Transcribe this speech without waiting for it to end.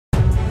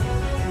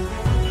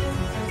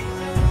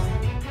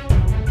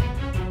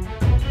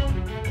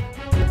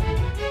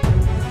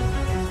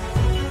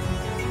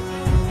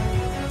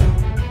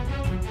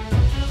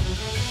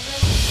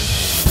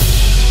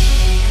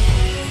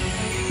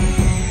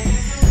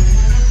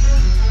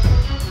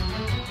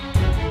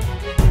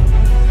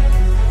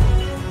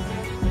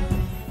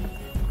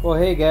Well,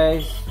 hey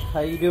guys,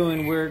 how you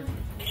doing? We're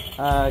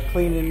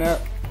cleaning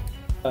up,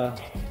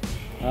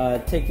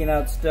 taking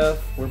out stuff.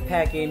 We're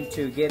packing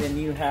to get a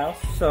new house,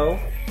 so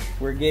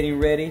we're getting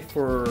ready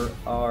for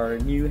our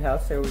new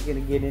house that we're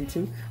gonna get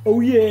into. Oh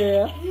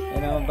yeah!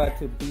 And I'm about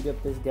to beat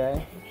up this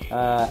guy.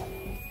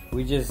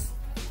 We just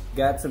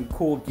got some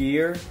cool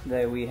gear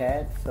that we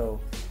had,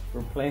 so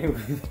we're playing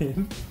with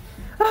him.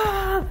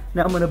 Now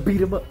I'm gonna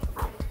beat him up.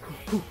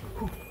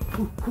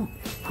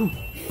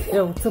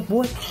 Yo, what's up,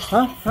 boy?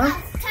 Huh?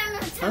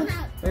 Time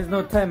out. There's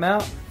no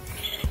timeout.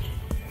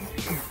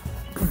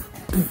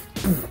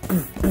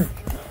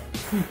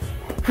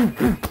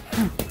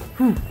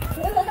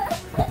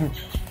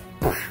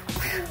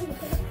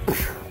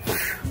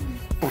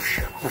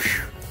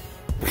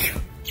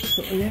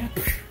 Oh yeah.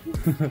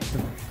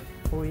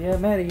 Oh yeah,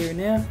 I'm out of here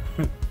now.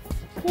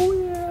 Oh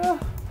yeah.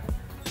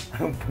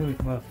 I beat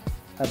him up.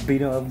 I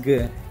beat him up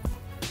good.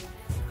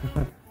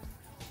 Come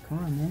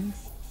on, man.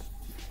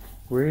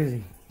 Where is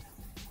he?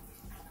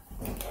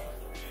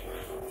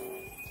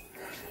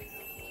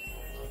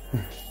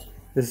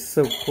 This is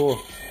so cool.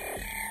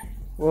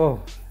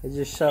 Whoa, it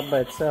just shot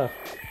by itself.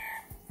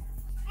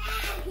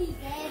 He's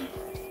dead.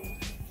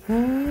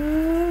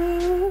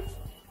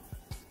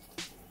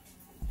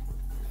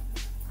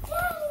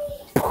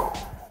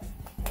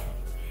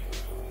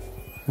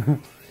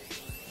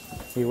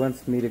 He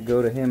wants me to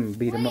go to him and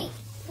beat him up.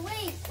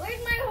 Wait,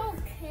 where's my whole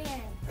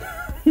can?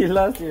 You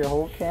lost your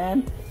whole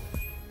can?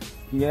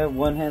 You have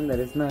one hand that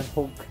is not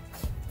whole.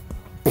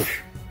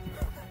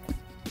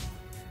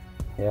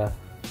 Yeah,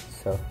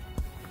 so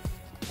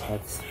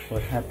that's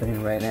what's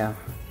happening right now.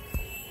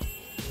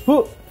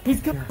 Oh,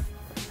 he's coming.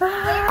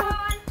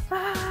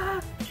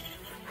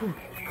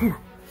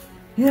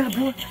 Yeah,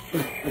 boy.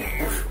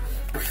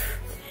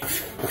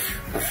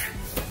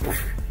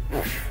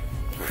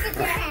 Get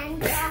your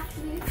hand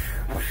off me.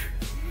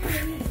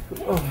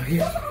 Oh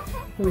yeah.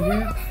 Oh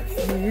yeah.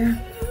 Oh yeah.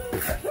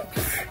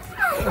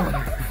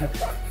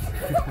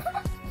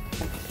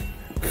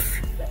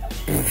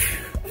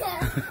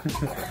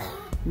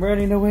 I'm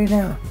running away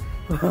now.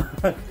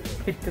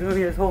 He threw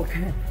his whole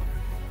can.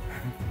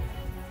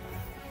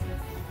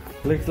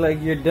 Looks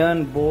like you're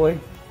done, boy.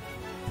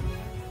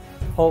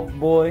 Hulk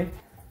boy.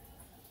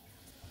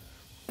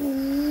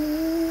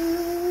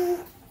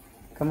 Come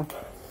on.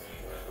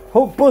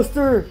 Hulk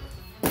Buster!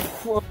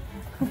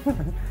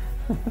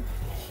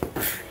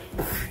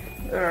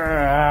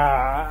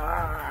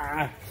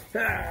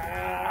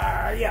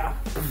 Yeah.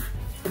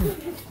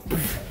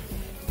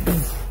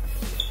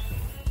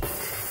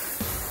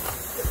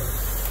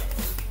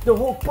 The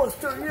Hulk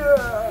Buster,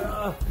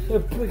 yeah! They're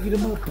picking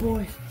him up,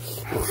 boy.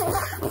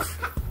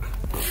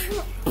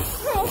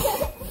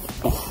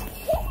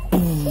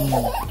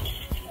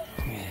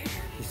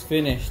 He's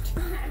finished.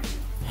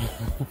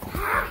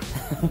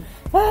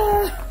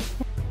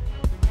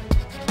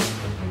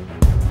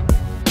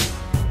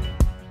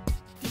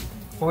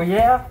 Oh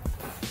yeah?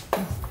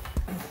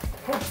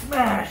 Hulk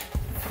smash!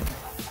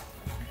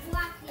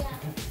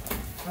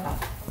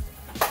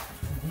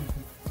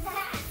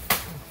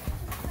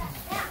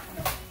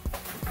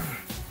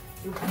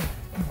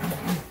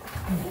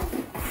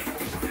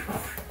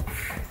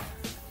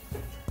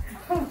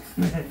 Hulk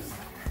smash!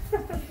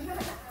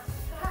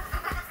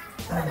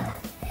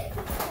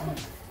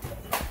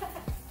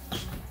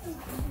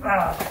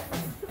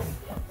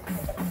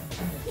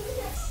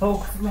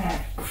 Hulk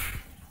smash!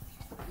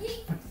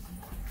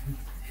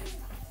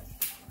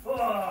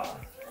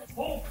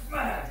 Hulk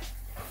smash!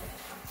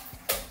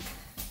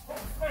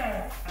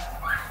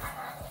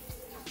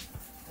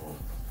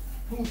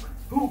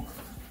 Hulk!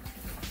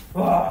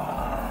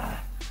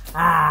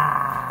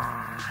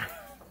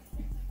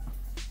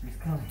 He's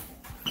coming.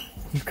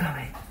 He's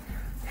coming.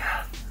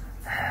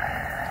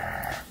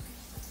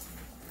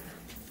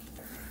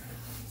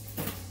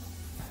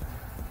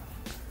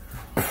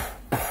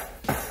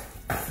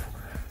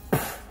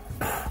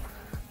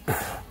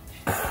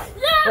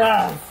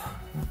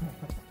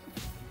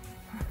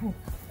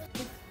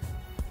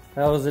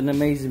 That was an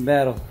amazing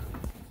battle.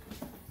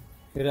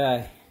 Good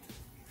eye.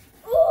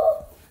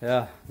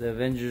 Yeah, the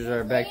Avengers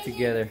are back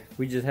together.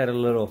 We just had a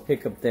little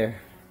hiccup there.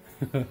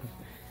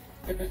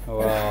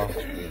 Wow.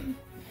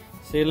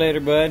 See you later,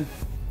 bud.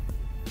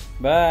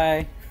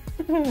 Bye.